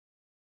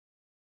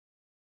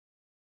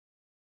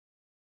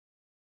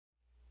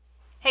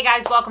Hey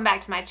guys, welcome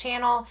back to my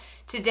channel.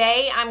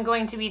 Today I'm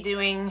going to be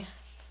doing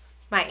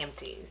my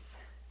empties.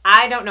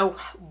 I don't know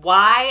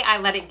why I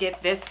let it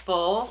get this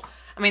full.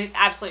 I mean, it's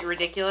absolutely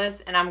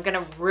ridiculous, and I'm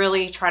gonna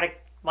really try to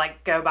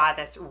go by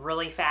this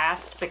really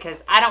fast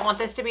because I don't want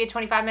this to be a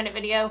 25-minute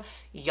video.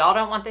 Y'all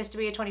don't want this to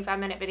be a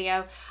 25-minute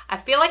video. I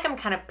feel like I'm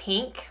kind of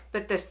pink,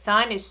 but the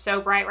sun is so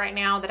bright right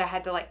now that I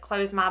had to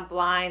close my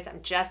blinds.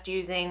 I'm just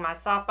using my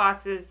soft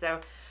boxes, so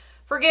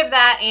forgive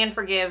that and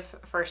forgive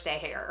first day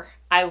hair.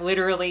 I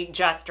literally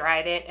just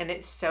dried it and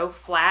it's so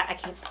flat. I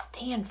can't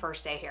stand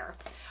first day hair.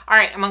 All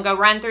right, I'm gonna go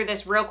run through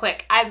this real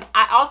quick. I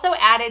also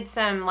added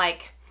some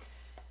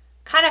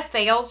kind of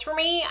fails for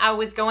me. I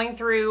was going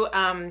through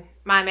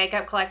my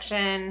makeup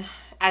collection,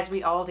 as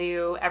we all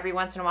do every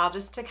once in a while,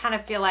 just to kind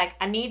of feel like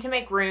I need to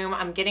make room.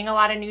 I'm getting a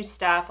lot of new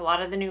stuff, a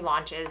lot of the new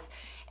launches,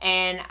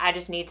 and I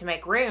just need to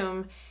make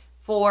room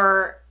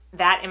for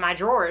that in my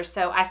drawers.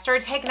 So I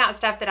started taking out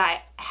stuff that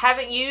I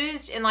haven't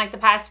used in the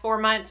past 4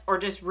 months, or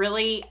just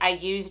really I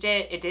used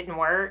it, it didn't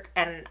work,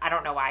 and I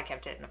don't know why I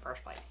kept it in the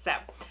first place. So,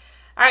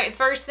 all right,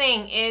 first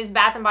thing is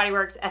Bath & Body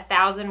Works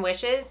 1000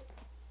 Wishes.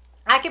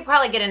 I could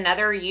probably get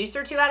another use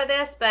or two out of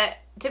this, but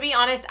to be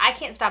honest, I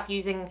can't stop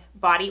using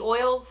body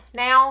oils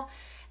now,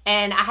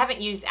 and I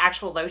haven't used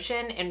actual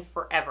lotion in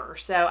forever,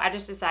 so I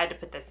just decided to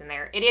put this in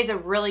there. It is a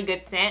really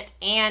good scent,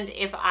 and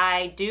if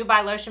I do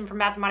buy lotion from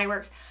Bath & Body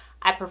Works,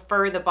 I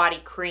prefer the body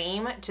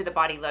cream to the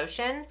body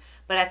lotion,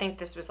 but I think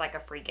this was like a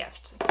free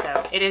gift,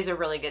 so it is a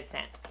really good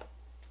scent.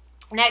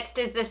 Next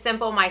is the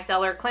Simple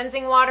Micellar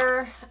Cleansing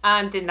Water.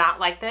 Did not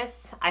like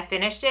this. I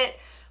finished it,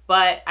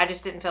 but I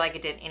just didn't feel like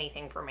it did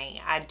anything for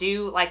me. I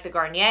do like the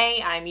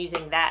Garnier. I'm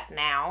using that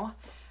now.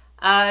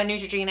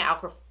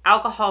 Neutrogena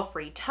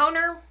alcohol-free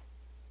toner.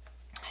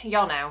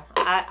 Y'all know,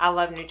 I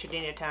love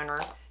Neutrogena toner.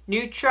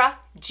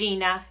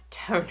 Neutrogena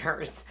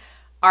toners.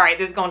 All right,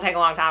 this is gonna take a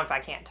long time if I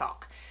can't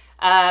talk.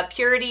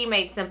 Purity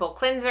Made Simple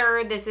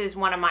Cleanser. This is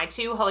one of my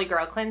 2 Holy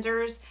Grail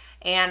cleansers,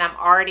 and I'm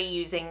already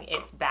using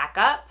its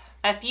backup.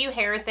 A few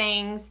hair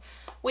things.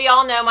 We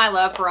all know my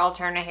love for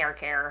Alterna hair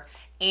care,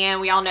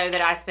 and we all know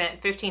that I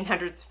spent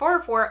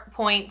 1,504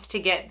 points to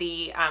get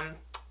the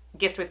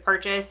gift with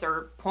purchase,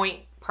 or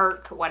point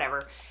perk,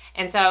 whatever.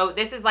 And so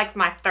this is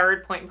my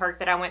 3rd point perk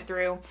that I went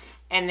through.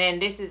 And then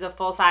this is a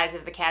full size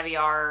of the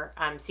Caviar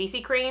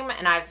CC cream,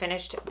 and I've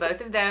finished both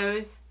of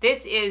those.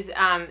 This is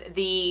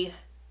the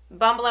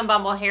Bumble &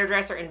 Bumble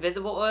Hairdresser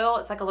Invisible Oil.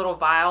 It's like a little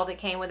vial that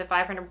came with a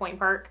 500 point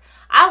perk.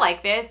 I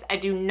like this. I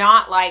do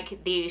not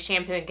like the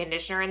shampoo and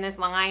conditioner in this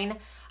line.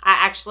 I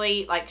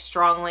actually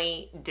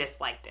strongly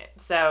disliked it.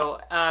 So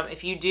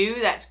if you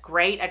do, that's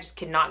great. I just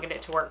could not get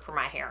it to work for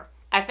my hair.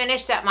 I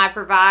finished up my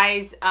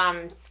Provise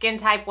Skin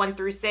Type 1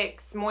 through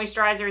 6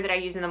 moisturizer that I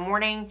use in the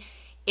morning.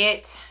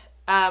 It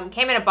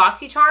came in a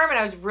BoxyCharm, and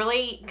I was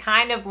really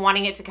kind of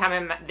wanting it to come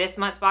in this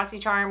month's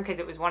BoxyCharm because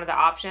it was one of the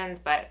options,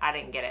 but I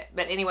didn't get it.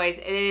 But anyways,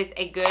 it is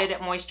a good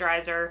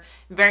moisturizer,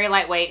 very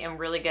lightweight and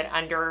really good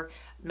under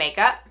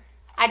makeup.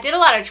 I did a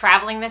lot of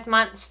traveling this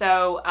month,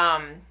 so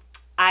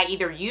I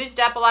either used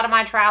up a lot of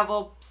my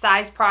travel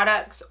size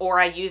products, or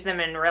I used them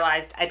and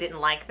realized I didn't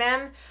like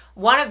them.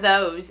 One of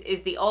those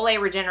is the Olay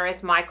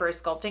Regenerist Micro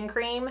Sculpting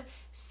Cream.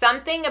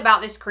 Something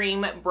about this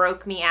cream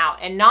broke me out,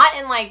 and not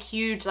in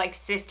huge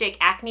cystic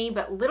acne,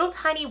 but little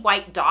tiny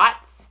white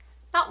dots,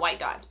 not white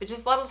dots, but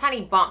just little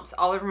tiny bumps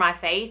all over my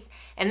face.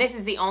 And this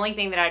is the only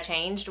thing that I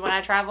changed when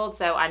I traveled,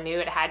 so I knew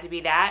it had to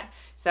be that,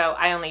 so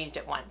I only used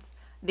it once.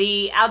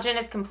 The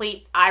Algenist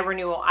Complete Eye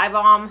Renewal Eye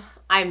Balm.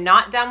 I'm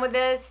not done with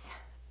this.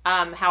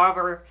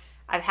 However,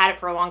 I've had it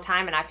for a long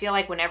time, and I feel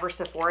like whenever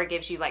Sephora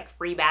gives you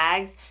free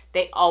bags,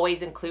 they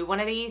always include one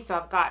of these, so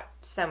I've got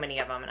so many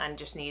of them and I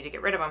just need to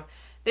get rid of them.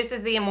 This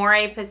is the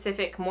Amore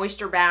Pacific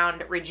Moisture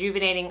Bound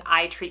Rejuvenating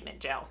Eye Treatment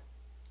Gel.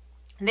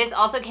 This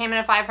also came in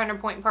a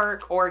 500 point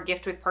perk, or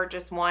gift with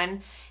purchase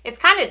 1. It's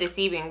kind of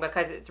deceiving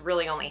because it's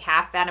really only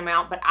half that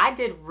amount, but I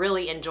did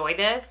really enjoy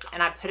this,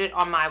 and I put it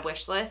on my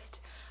wish list.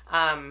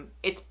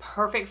 It's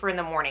perfect for in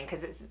the morning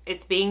because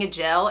it's being a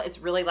gel, it's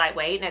really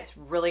lightweight, and it's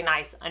really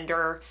nice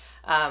under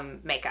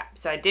makeup.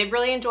 So I did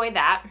really enjoy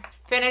that.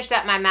 Finished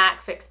up my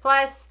MAC Fix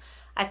Plus.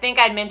 I think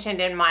I'd mentioned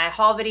in my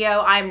haul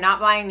video, I'm not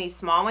buying these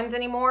small ones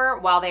anymore.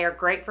 While they are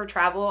great for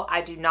travel,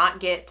 I do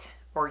not get,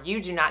 or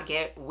you do not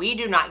get, we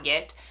do not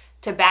get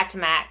to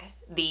MAC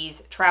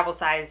these travel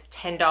size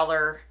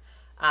 $10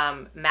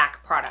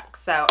 MAC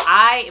products. So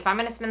if I'm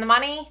gonna spend the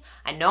money,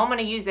 I know I'm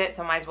gonna use it,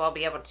 so I might as well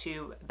be able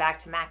to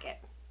MAC it.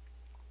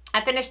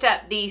 I finished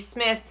up the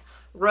Smith's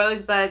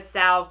Rosebud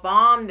Salve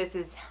Balm. This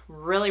is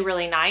really,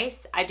 really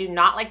nice. I do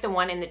not like the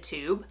one in the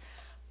tube.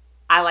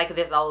 I like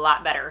this a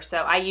lot better. So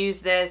I use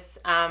this,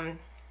 well,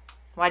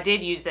 I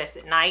did use this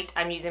at night.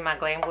 I'm using my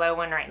Glam Glow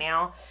one right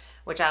now,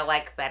 which I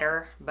like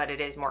better, but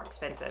it is more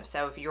expensive.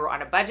 So if you're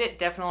on a budget,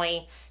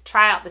 definitely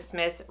try out the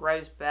Smith's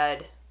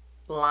Rosebud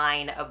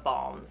line of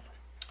balms.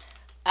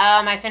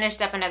 I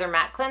finished up another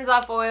matte cleanse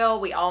off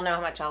oil. We all know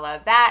how much I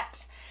love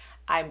that.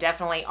 I'm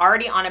definitely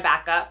already on a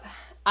backup.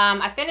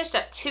 I finished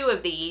up 2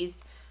 of these.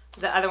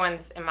 The other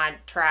one's in my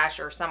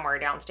trash or somewhere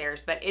downstairs,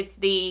 but it's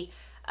the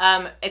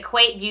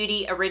Equate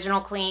Beauty Original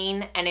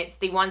Clean, and it's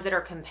the ones that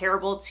are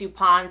comparable to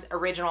Pond's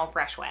Original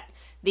Fresh Wet.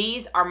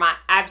 These are my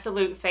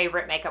absolute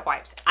favorite makeup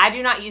wipes. I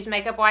do not use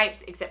makeup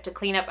wipes except to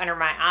clean up under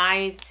my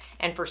eyes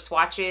and for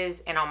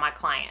swatches and on my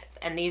clients.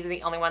 And these are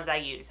the only ones I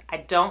use. I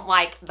don't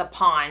like the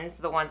Pond's,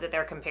 the ones that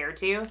they're compared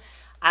to.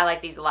 I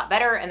like these a lot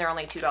better, and they're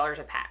only $2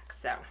 a pack.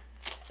 So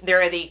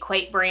they're the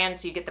Equate brand,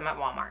 so you get them at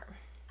Walmart.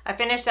 I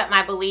finished up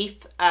my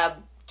Belief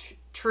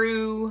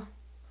True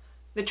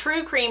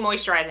Cream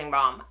Moisturizing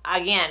Balm.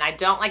 Again, I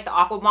don't like the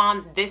Aqua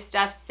Balm. This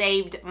stuff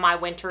saved my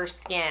winter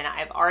skin.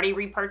 I've already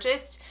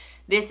repurchased.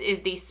 This is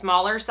the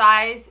smaller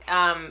size.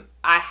 I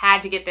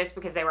had to get this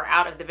because they were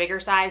out of the bigger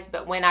size,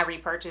 but when I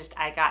repurchased,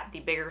 I got the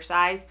bigger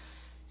size.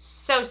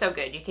 So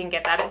good. You can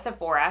get that at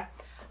Sephora.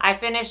 I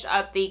finished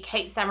up the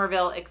Kate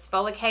Somerville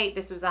Exfoliate.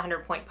 This was a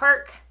 100-point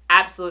perk.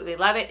 Absolutely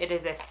love it. It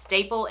is a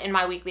staple in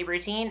my weekly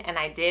routine, and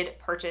I did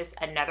purchase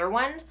another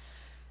one.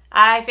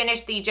 I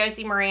finished the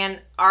Josie Maran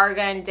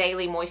Argan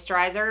Daily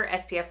Moisturizer,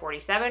 SPF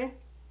 47.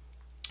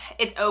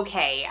 It's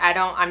okay.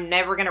 I'm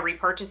never going to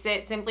repurchase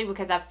it simply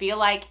because I feel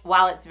like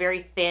while it's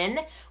very thin,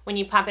 when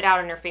you pump it out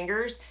on your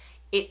fingers,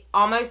 it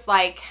almost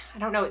like, I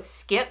don't know, it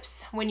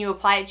skips when you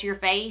apply it to your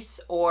face,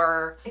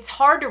 or it's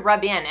hard to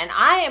rub in. And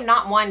I am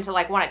not one to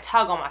like want to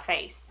tug on my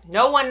face.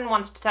 No one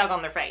wants to tug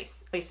on their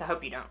face. At least I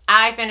hope you don't.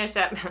 I finished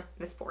up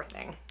this poor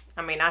thing.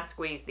 I mean, I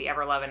squeezed the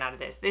ever-loving out of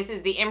this. This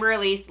is the Ember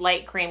Release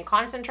Late Cream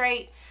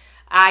Concentrate.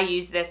 I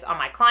use this on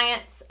my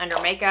clients under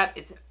makeup.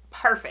 It's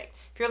perfect.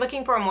 If you're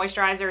looking for a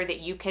moisturizer that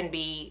you can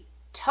be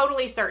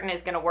totally certain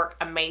is going to work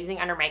amazing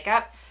under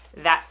makeup,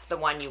 that's the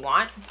one you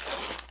want.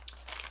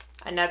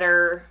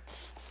 Another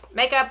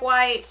makeup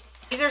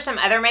wipes. These are some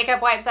other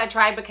makeup wipes I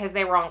tried because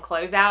they were on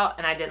closeout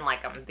and I didn't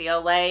like them. The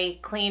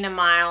Olay Clean and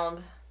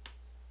Mild,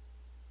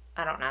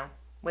 I don't know,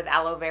 with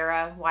aloe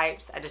vera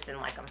wipes. I just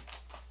didn't like them.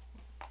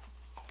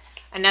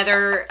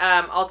 Another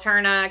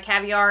Alterna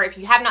Caviar. If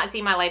you have not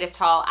seen my latest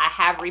haul, I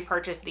have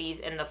repurchased these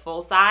in the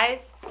full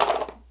size.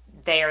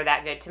 They are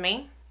that good to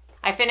me.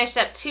 I finished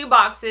up 2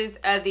 boxes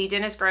of the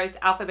Dennis Gross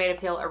Alpha Beta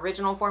Peel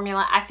Original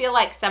Formula. I feel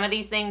like some of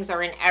these things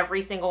are in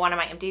every single one of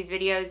my Empties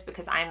videos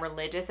because I'm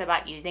religious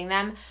about using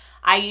them.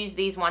 I use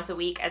these once a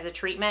week as a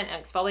treatment,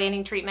 an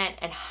exfoliating treatment,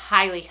 and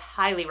highly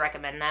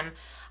recommend them.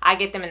 I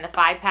get them in the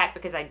 5-pack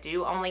because I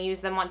do only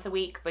use them once a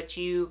week, but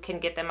you can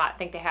get them, I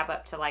think they have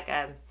up to like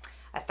a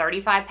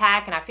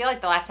 35-pack, and I feel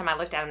like the last time I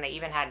looked at them, they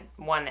even had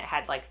one that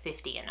had like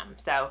 50 in them.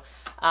 So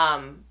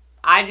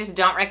I just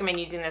don't recommend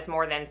using this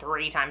more than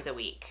 3 times a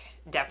week,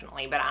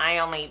 definitely. But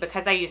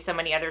because I use so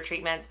many other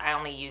treatments, I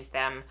only use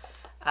them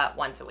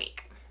once a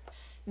week.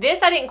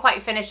 This I didn't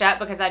quite finish up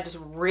because I just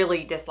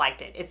really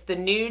disliked it. It's the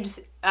Nudes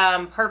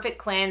Perfect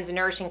Cleanse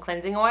Nourishing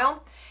Cleansing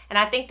Oil. And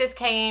I think this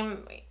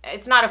came,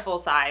 it's not a full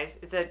size.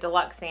 It's a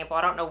deluxe sample.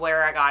 I don't know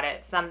where I got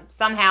it.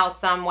 Somehow,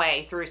 some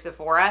way through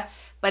Sephora.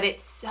 But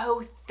it's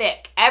so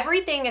thick.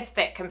 Everything is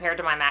thick compared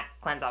to my MAC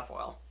Cleanse Off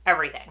Oil.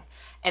 Everything.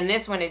 And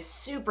this one is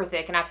super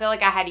thick, and I feel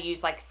like I had to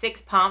use like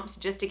 6 pumps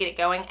just to get it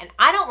going. And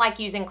I don't like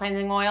using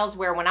cleansing oils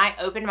where when I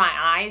open my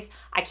eyes,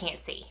 I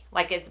can't see.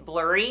 Like it's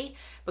blurry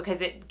because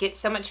it gets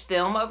so much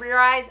film over your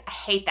eyes. I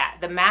hate that.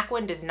 The MAC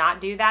one does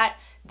not do that.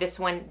 This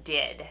one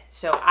did.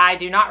 So I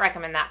do not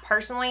recommend that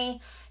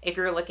personally if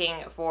you're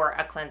looking for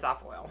a cleanse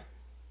off oil.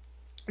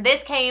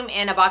 This came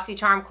in a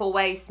BoxyCharm Cool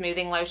Way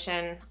Smoothing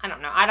Lotion. I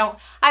don't know.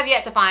 I've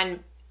yet to find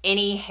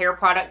any hair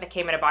product that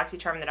came in a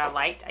BoxyCharm that I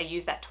liked. I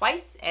used that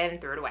twice and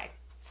threw it away.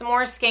 Some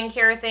more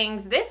skincare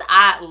things. This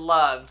I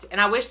loved,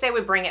 and I wish they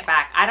would bring it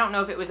back. I don't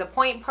know if it was a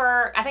point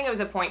perk. I think it was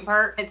a point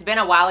perk. It's been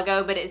a while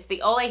ago, but it's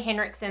the Ole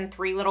Henriksen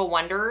 3 Little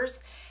Wonders,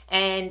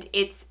 and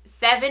it's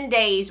 7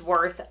 days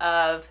worth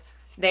of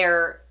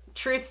their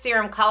Truth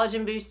Serum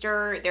Collagen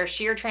Booster, their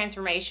Sheer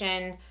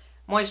Transformation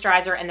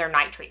Moisturizer, and their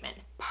Night Treatment.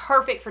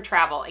 Perfect for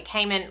travel. It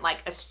came in like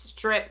a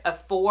strip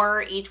of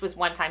 4. Each was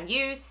one-time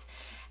use.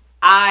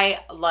 I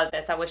love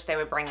this. I wish they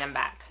would bring them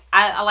back.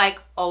 I like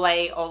Ole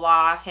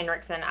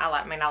Henriksen. I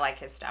like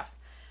his stuff.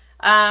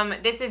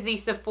 This is the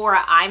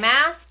Sephora Eye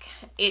Mask.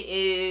 It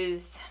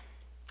is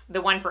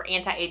the one for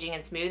anti-aging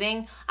and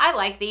smoothing. I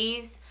like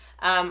these.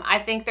 I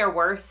think they're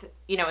worth,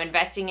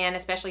 investing in,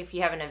 especially if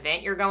you have an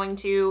event you're going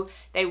to.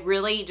 They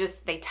really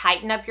they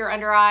tighten up your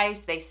under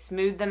eyes. They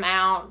smooth them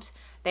out.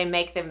 They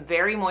make them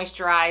very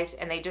moisturized,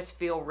 and they just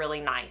feel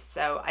really nice.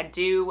 So I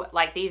do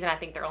like these, and I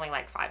think they're only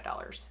like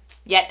 $5.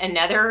 Yet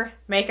another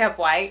makeup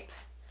wipe.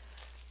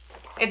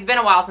 It's been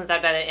a while since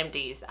I've done an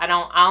Empties. I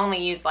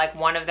only use like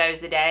 1 of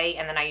those a day,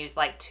 and then I use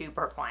like 2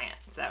 per client.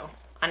 So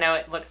I know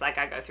it looks like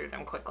I go through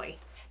them quickly.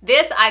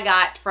 This I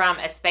got from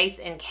a Space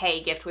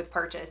NK gift with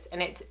purchase,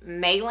 and it's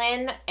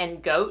Malin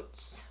and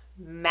Goats.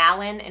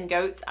 Malin and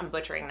Goats. I'm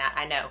butchering that,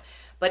 I know.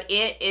 But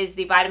it is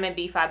the Vitamin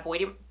B5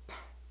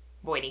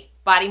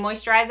 Body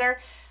Moisturizer.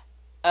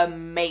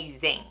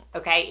 Amazing.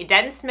 Okay, it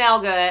doesn't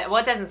smell good. Well,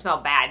 it doesn't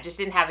smell bad. It just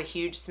didn't have a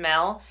huge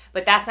smell,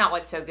 but that's not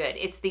what's so good.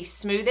 It's the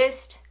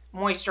smoothest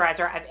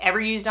moisturizer I've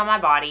ever used on my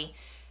body,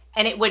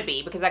 and it would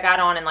be because I got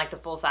on in like the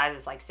full size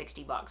is like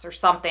 $60 or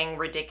something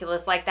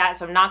ridiculous like that.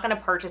 So I'm not going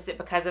to purchase it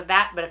because of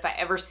that, but if I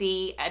ever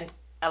see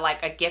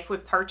like a gift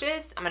with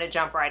purchase, I'm going to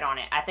jump right on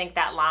it. I think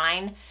that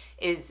line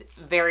is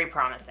very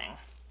promising.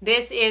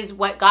 This is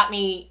what got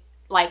me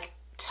like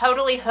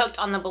totally hooked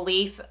on the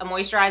Belief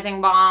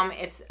moisturizing balm.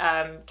 It's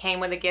came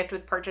with a gift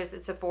with purchase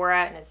at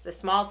Sephora, and it's the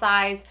small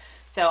size.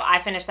 So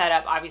I finished that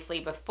up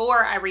obviously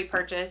before I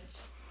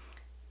repurchased.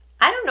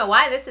 I don't know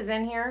why this is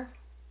in here.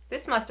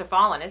 This must have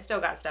fallen. It's still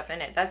got stuff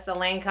in it. That's the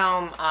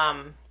Lancome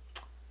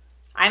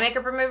eye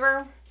makeup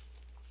remover.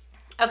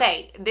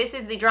 Okay, this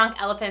is the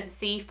Drunk Elephant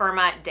C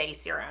Firma Day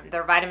Serum,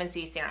 their vitamin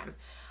C serum.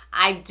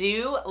 I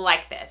do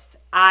like this.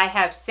 I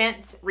have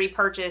since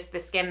repurchased the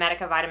Skin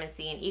Medica Vitamin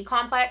C and E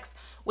Complex,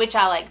 which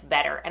I like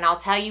better, and I'll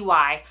tell you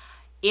why.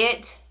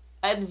 It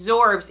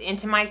absorbs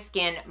into my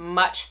skin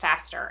much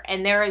faster,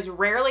 and there is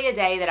rarely a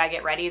day that I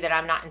get ready that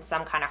I'm not in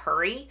some kind of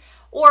hurry,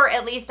 or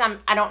at least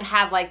I don't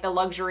have like the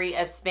luxury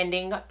of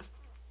spending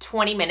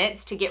 20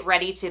 minutes to get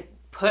ready to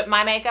put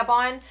my makeup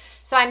on.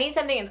 So I need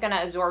something that's going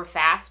to absorb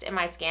fast in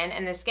my skin,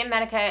 and the Skin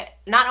Medica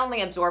not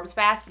only absorbs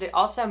fast, but it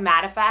also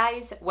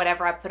mattifies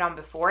whatever I put on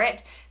before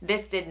it.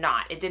 This did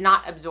not. It did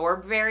not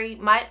absorb very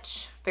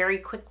much, very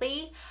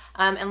quickly,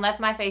 and left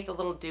my face a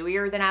little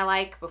dewier than I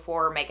like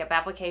before makeup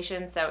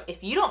application. So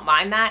if you don't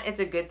mind that, it's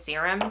a good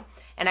serum,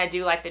 and I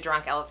do like the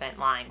Drunk Elephant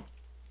line.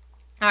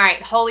 All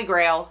right, Holy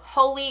Grail.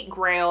 Holy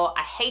Grail.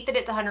 I hate that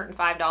it's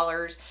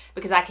 $105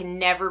 because I can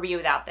never be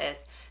without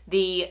this.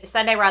 The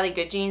Sunday Riley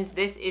Good Jeans.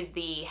 This is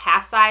the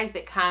half size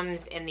that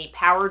comes in the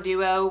Power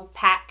Duo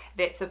pack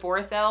that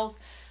Sephora sells.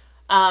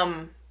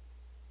 So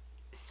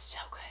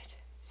good.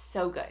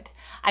 So good.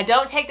 I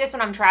don't take this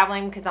when I'm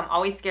traveling because I'm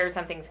always scared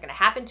something's going to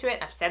happen to it.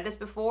 I've said this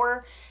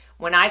before.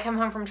 When I come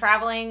home from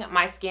traveling,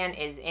 my skin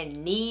is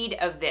in need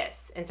of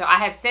this. And so I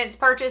have since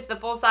purchased the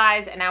full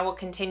size, and I will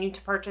continue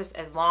to purchase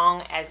as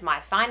long as my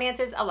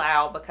finances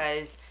allow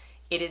because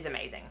it is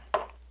amazing.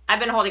 I've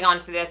been holding on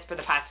to this for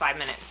the past 5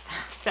 minutes.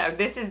 So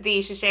this is the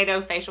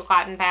Shiseido Facial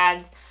Cotton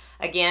Pads.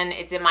 Again,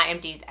 it's in my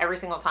empties every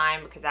single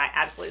time because I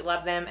absolutely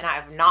love them, and I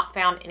have not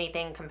found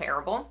anything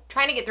comparable.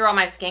 Trying to get through all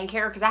my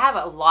skincare because I have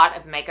a lot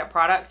of makeup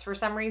products for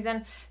some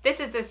reason.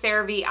 This is the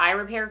CeraVe Eye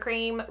Repair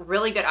Cream.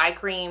 Really good eye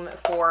cream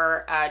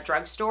for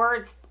drugstore.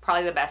 It's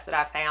probably the best that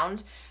I've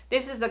found.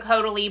 This is the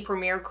Caudalie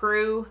Premier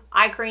Crew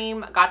eye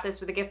cream. Got this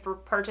with a gift for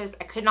purchase.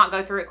 I could not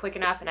go through it quick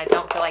enough, and I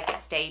don't feel like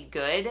it stayed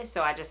good,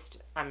 so I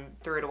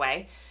threw it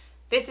away.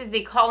 This is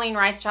the Colleen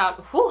Rice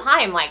Child. Whew, I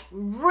am like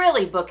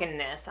really booking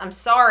this. I'm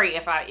sorry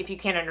if you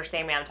can't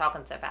understand me. I'm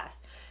talking so fast.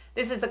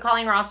 This is the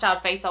Colleen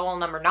Rothschild Face Oil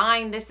number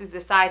 9. This is the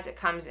size that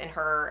comes in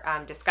her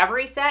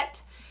Discovery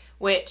set,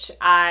 which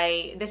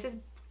this is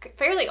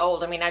fairly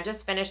old. I mean, I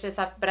just finished this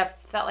up, but I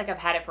felt like I've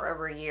had it for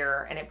over a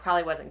year, and it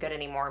probably wasn't good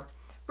anymore.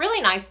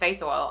 Really nice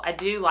face oil. I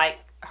do like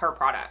her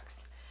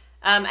products.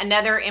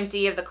 Another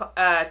empty of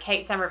the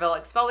Kate Somerville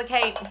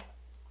Exfoliate.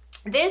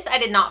 This I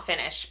did not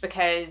finish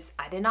because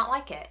I did not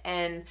like it,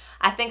 and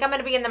I think I'm going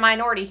to be in the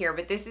minority here,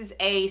 but this is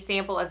a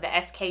sample of the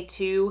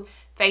SK2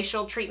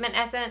 Facial Treatment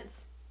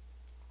Essence.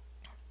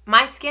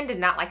 My skin did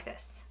not like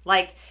this.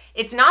 Like,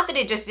 it's not that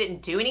it just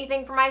didn't do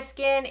anything for my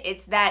skin,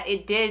 it's that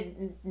it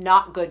did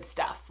not good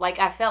stuff. Like,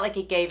 I felt like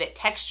it gave it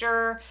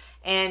texture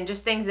and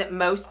just things that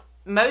most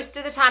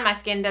of the time my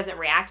skin doesn't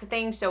react to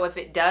things, so if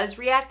it does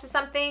react to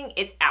something,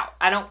 it's out.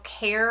 I don't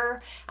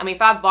care. I mean,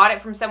 if I bought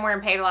it from somewhere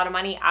and paid a lot of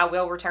money, I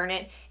will return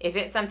it. If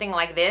it's something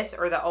like this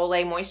or the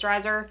Olay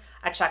moisturizer,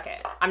 I chuck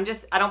it. I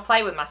don't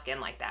play with my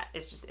skin like that.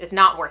 It's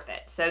not worth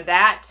it. So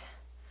that,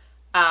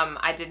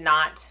 I did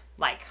not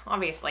like,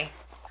 obviously.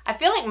 I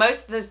feel like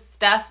most of the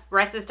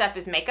rest of the stuff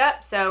is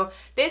makeup. So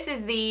this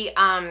is the,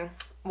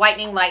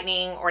 Whitening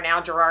Lightning, or now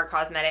Gerard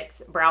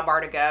Cosmetics Brow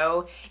Bar to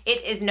Go.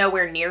 It is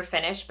nowhere near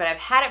finished, but I've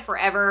had it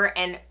forever,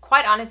 and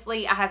quite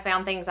honestly, I have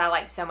found things I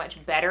like so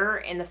much better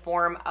in the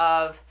form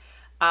of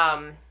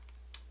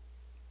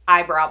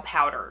eyebrow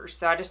powders.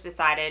 So I just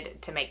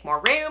decided to make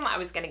more room. I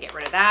was going to get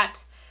rid of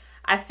that.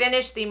 I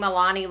finished the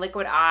Milani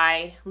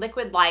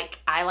Liquid Like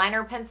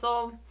Eyeliner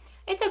Pencil.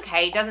 It's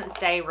okay. It doesn't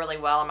stay really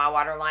well in my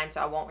waterline,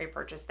 so I won't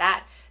repurchase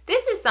that.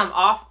 This is some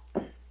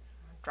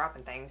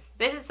dropping things.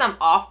 This is some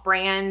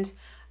off-brand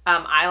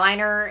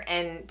eyeliner,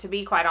 and to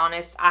be quite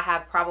honest, I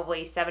have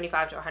probably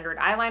 75 to 100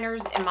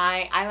 eyeliners in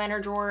my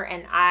eyeliner drawer,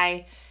 and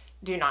I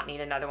do not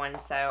need another one,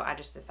 so I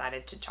just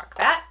decided to chuck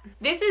that.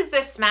 This is the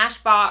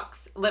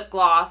Smashbox Lip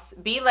Gloss,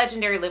 Be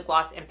Legendary Lip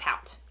Gloss in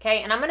Pout.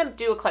 Okay, and I'm going to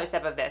do a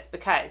close-up of this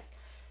because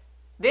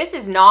this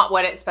is not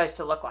what it's supposed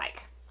to look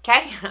like.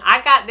 Okay,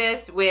 I got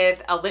this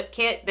with a lip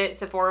kit that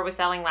Sephora was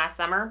selling last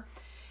summer.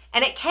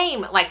 And it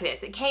came like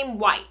this. It came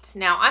white.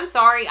 Now, I'm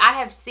sorry. I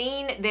have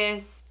seen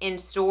this in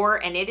store,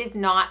 and it is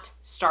not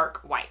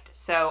stark white.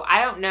 So,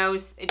 I don't know.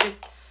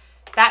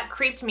 That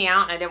creeped me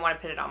out, and I didn't want to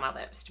put it on my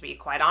lips, to be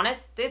quite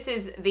honest. This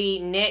is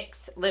the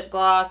NYX Lip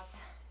Gloss,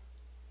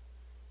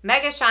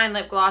 Mega Shine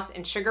Lip Gloss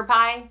in Sugar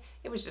Pie.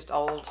 It was just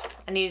old.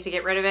 I needed to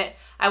get rid of it.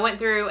 I went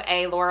through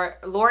a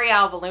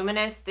L'Oreal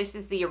Voluminous. This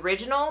is the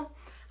original.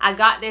 I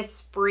got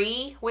this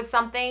free with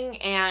something,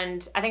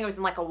 and I think it was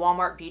in like a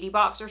Walmart beauty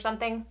box or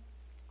something.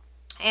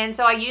 And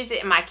so I used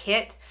it in my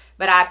kit,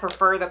 but I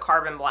prefer the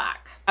carbon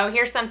black. Oh,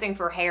 here's something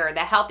for hair.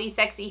 The Healthy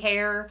Sexy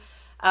Hair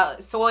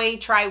Soy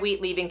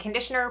Tri-Wheat Leave-In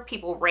Conditioner.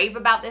 People rave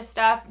about this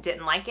stuff.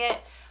 Didn't like it.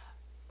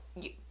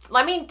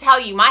 Let me tell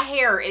you, my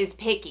hair is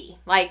picky.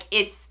 Like,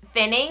 it's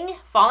thinning,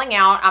 falling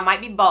out. I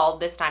might be bald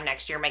this time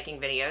next year making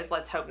videos.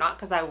 Let's hope not,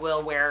 because I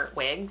will wear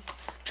wigs.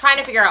 Trying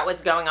to figure out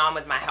what's going on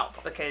with my health,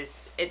 because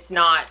it's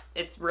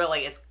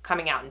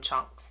coming out in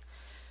chunks.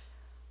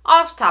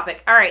 Off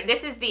topic. All right,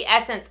 this is the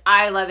Essence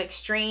I Love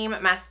Extreme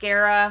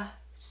Mascara.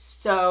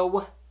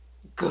 So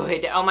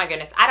good. Oh my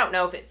goodness. I don't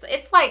know if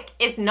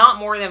it's not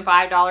more than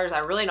 $5. I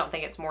really don't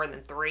think it's more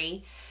than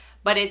 $3.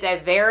 But it's a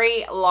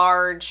very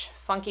large,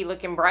 funky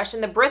looking brush.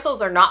 And the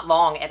bristles are not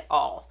long at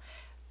all.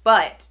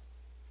 But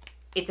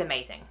it's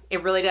amazing.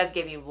 It really does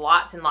give you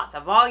lots and lots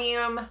of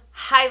volume.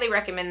 Highly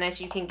recommend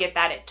this. You can get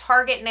that at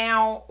Target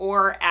now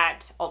or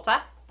at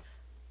Ulta.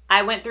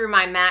 I went through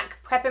my MAC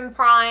Prep and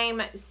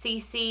Prime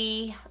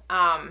CC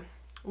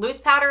loose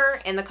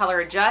powder in the color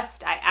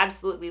Adjust. I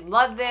absolutely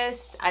love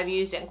this. I've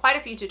used it in quite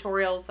a few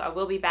tutorials, so I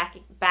will be back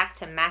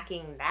to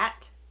MACing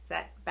that.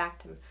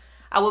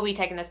 I will be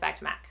taking this back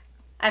to MAC.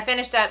 I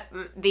finished up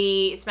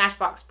the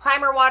Smashbox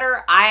Primer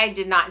Water. I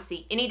did not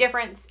see any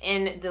difference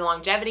in the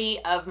longevity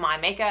of my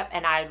makeup,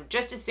 and I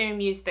just assume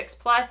use Fix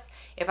Plus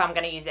if I'm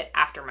going to use it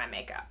after my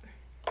makeup.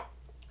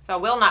 So I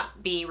will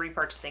not be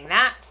repurchasing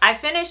that. I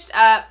finished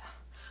up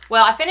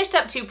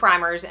 2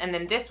 primers, and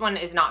then this one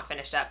is not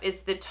finished up.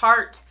 It's the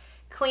Tarte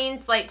Clean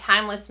Slate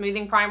Timeless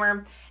Smoothing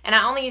Primer, and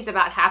I only used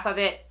about half of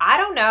it. I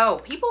don't know.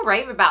 People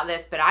rave about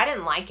this, but I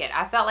didn't like it.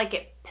 I felt like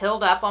it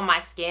pilled up on my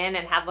skin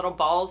and had little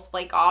balls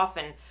flake off,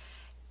 and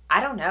I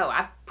don't know.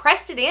 I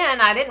pressed it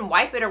in. I didn't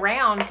wipe it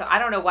around, so I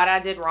don't know what I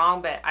did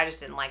wrong, but I just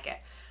didn't like it.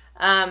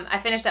 I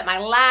finished up my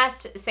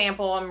last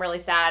sample, I'm really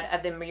sad,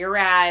 of the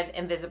Murad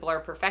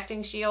Invisablur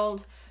Perfecting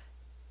Shield.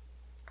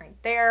 Right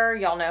there.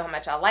 Y'all know how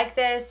much I like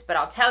this, but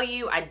I'll tell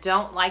you, I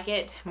don't like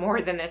it more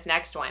than this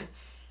next one.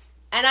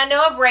 And I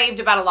know I've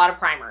raved about a lot of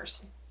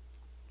primers.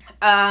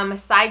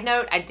 Side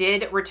note, I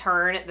did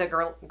return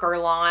the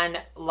Guerlain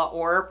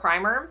L'Or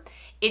primer.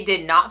 It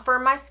did not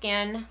firm my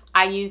skin.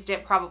 I used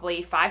it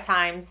probably 5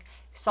 times.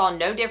 Saw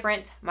no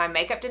difference. My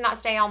makeup did not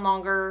stay on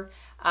longer.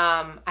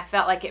 I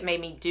felt like it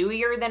made me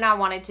dewier than I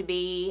wanted to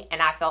be,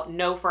 and I felt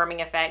no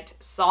firming effect,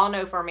 saw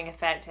no firming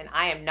effect, and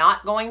I am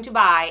not going to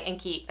buy and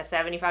keep a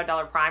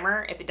 $75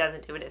 primer if it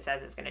doesn't do what it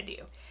says it's going to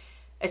do.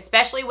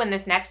 Especially when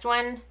this next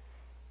one,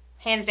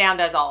 hands down,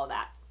 does all of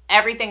that.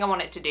 Everything I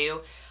want it to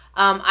do.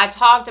 I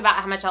talked about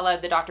how much I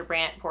love the Dr.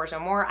 Brandt Pores No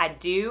More. I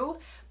do,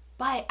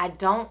 but I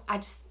don't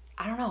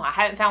know. I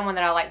haven't found one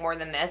that I like more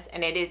than this,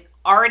 and it is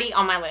already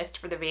on my list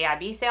for the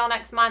VIB sale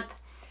next month,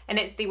 and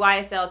it's the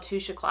YSL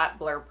Touche Éclat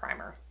Blur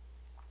Primer.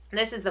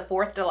 This is the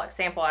 4th deluxe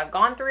sample I've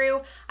gone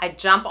through. I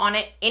jump on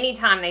it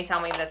anytime they tell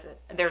me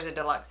there's a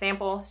deluxe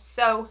sample.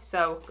 So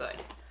good.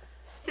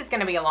 This is going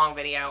to be a long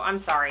video. I'm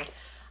sorry.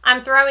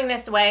 I'm throwing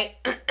this away.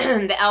 The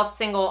e.l.f.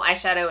 Single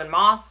Eyeshadow in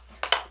Moss.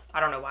 I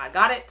don't know why I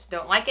got it.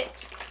 Don't like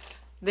it.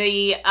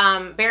 The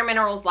Bare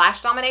Minerals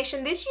Lash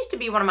Domination. This used to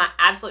be one of my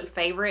absolute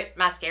favorite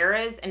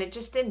mascaras, and it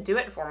just didn't do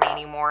it for me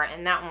anymore,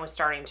 and that one was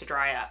starting to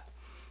dry up.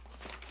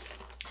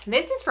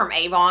 This is from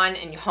Avon,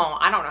 and y'all,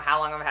 I don't know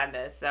how long I've had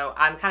this, so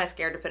I'm kind of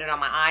scared to put it on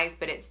my eyes,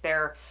 but it's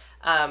their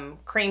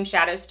cream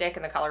shadow stick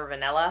in the color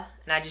Vanilla,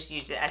 and I just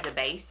used it as a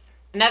base.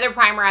 Another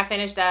primer I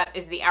finished up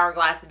is the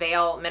Hourglass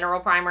Veil Mineral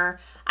Primer.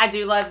 I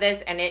do love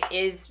this, and it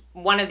is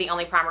one of the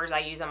only primers I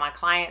use on my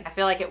clients. I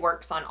feel like it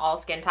works on all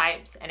skin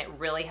types, and it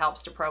really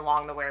helps to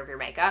prolong the wear of your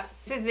makeup.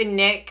 This is the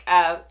NYX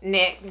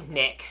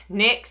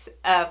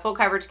Full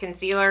Coverage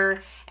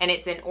Concealer, and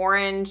it's in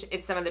orange.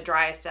 It's some of the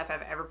driest stuff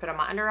I've ever put on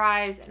my under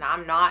eyes, and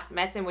I'm not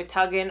messing with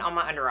tugging on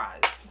my under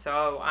eyes,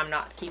 so I'm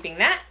not keeping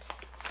that.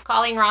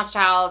 Colleen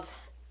Rothschild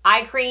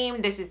eye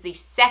cream. This is the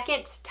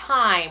second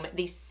time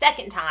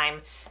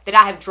that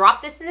I have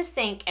dropped this in the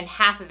sink and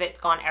half of it's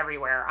gone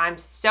everywhere. I'm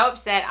so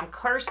upset. I'm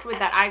cursed with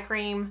that eye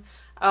cream.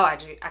 Oh, I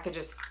could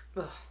just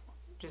throw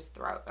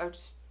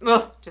it.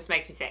 Just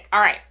makes me sick. All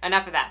right,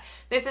 enough of that.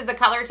 This is the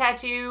Color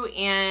Tattoo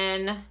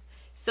in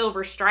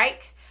Silver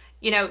Strike.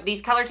 You know,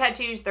 these color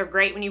tattoos, they're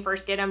great when you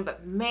first get them,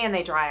 but man,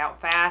 they dry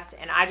out fast.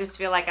 And I just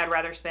feel like I'd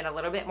rather spend a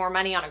little bit more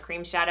money on a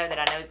cream shadow that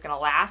I know is going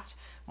to last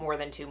more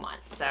than 2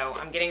 months. So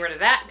I'm getting rid of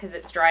that because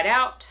it's dried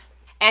out.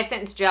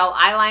 Essence Gel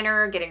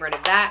Eyeliner, getting rid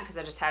of that because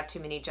I just have too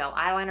many gel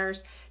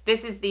eyeliners.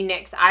 This is the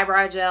NYX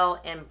Eyebrow Gel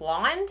in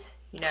Blonde.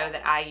 You know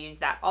that I use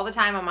that all the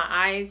time on my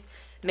eyes.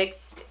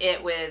 Mixed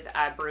it with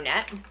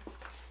Brunette.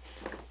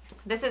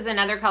 This is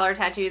another color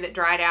tattoo that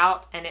dried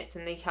out, and it's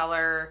in the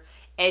color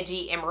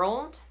Edgy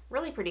Emerald.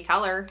 Really pretty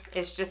color.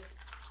 It's just,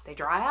 they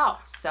dry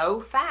out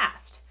so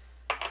fast.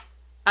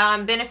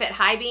 Benefit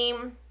High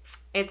Beam.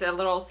 It's a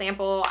little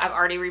sample. I've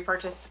already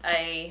repurchased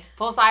a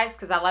full size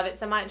because I love it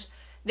so much.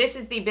 This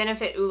is the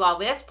Benefit Ooh La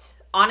Lift.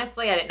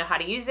 Honestly, I didn't know how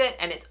to use it,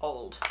 and it's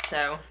old,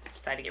 so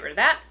decided to get rid of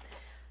that.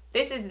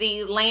 This is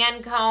the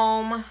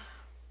Lancome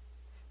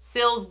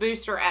Cils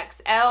Booster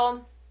XL.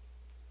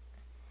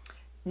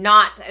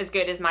 Not as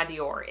good as my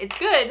Dior. It's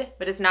good,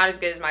 but it's not as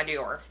good as my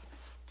Dior.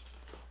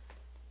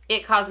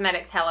 It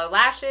Cosmetics Hello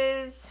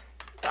Lashes.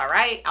 It's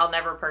alright. I'll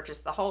never purchase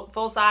the whole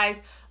full size.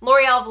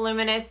 L'Oreal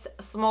Voluminous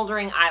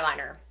Smoldering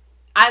Eyeliner.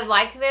 I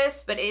like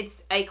this, but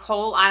it's a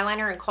kohl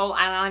eyeliner, and kohl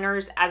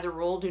eyeliners, as a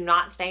rule, do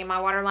not stay in my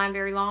waterline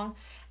very long,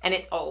 and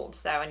it's old,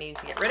 so I need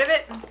to get rid of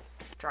it.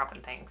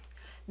 Dropping things.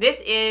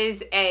 This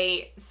is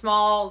a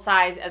small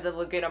size of the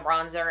Laguna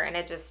bronzer, and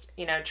it just,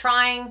 you know,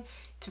 trying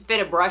to fit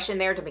a brush in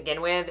there to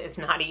begin with is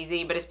not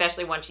easy, but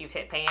especially once you've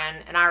hit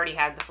pan, and I already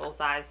have the full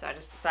size, so I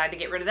just decided to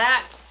get rid of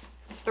that.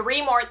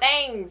 3 more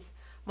things.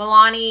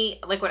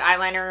 Milani Liquid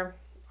Eyeliner.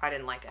 I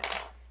didn't like it.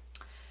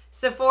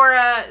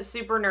 Sephora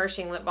Super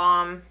Nourishing Lip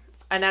Balm.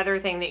 Another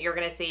thing that you're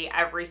going to see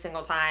every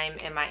single time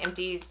in my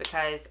empties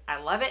because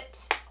I love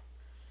it.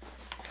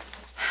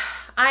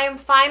 I am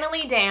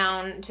finally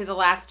down to the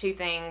last 2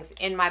 things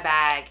in my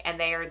bag, and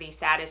they are the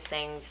saddest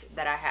things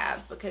that I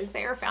have because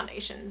they are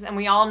foundations, and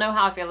we all know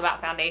how I feel about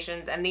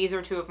foundations, and these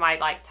are 2 of my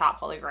like top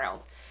holy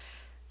grails.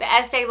 The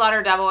Estee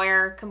Lauder Double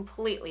Wear,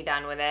 completely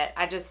done with it.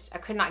 I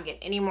could not get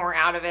any more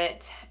out of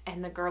it.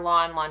 And the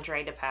Guerlain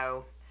Lingerie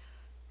Depot.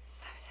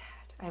 So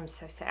sad. I'm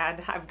so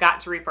sad. I've got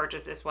to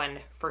repurchase this one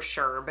for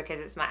sure because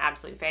it's my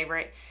absolute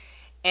favorite.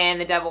 And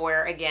the Double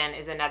Wear, again,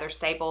 is another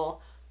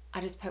staple. I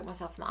just poked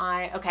myself in the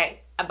eye. Okay,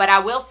 but I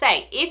will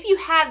say, if you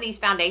have these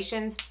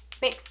foundations,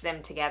 mix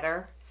them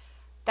together.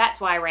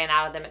 That's why I ran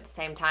out of them at the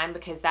same time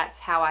because that's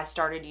how I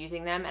started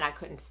using them and I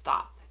couldn't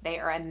stop. They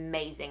are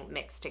amazing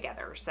mixed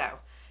together, so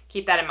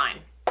keep that in mind.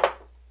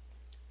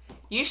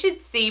 You should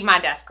see my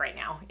desk right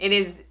now. It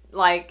is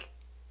like,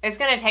 it's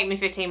gonna take me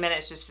 15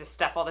 minutes just to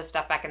stuff all this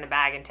stuff back in the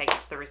bag and take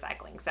it to the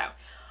recycling. So,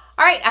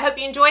 all right, I hope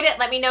you enjoyed it.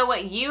 Let me know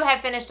what you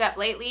have finished up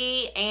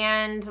lately,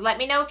 and let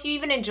me know if you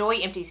even enjoy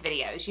Empties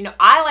videos. You know,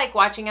 I like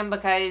watching them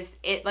because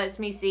it lets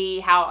me see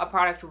how a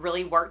product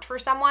really worked for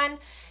someone.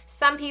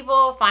 Some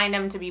people find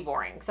them to be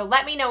boring. So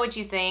let me know what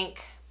you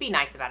think. Be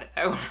nice about it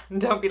though.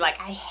 Don't be like,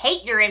 I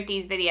hate your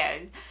Empties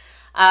videos.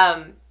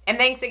 And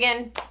thanks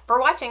again for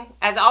watching.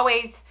 As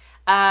always,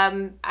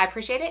 I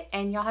appreciate it,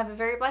 and y'all have a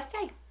very blessed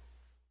day.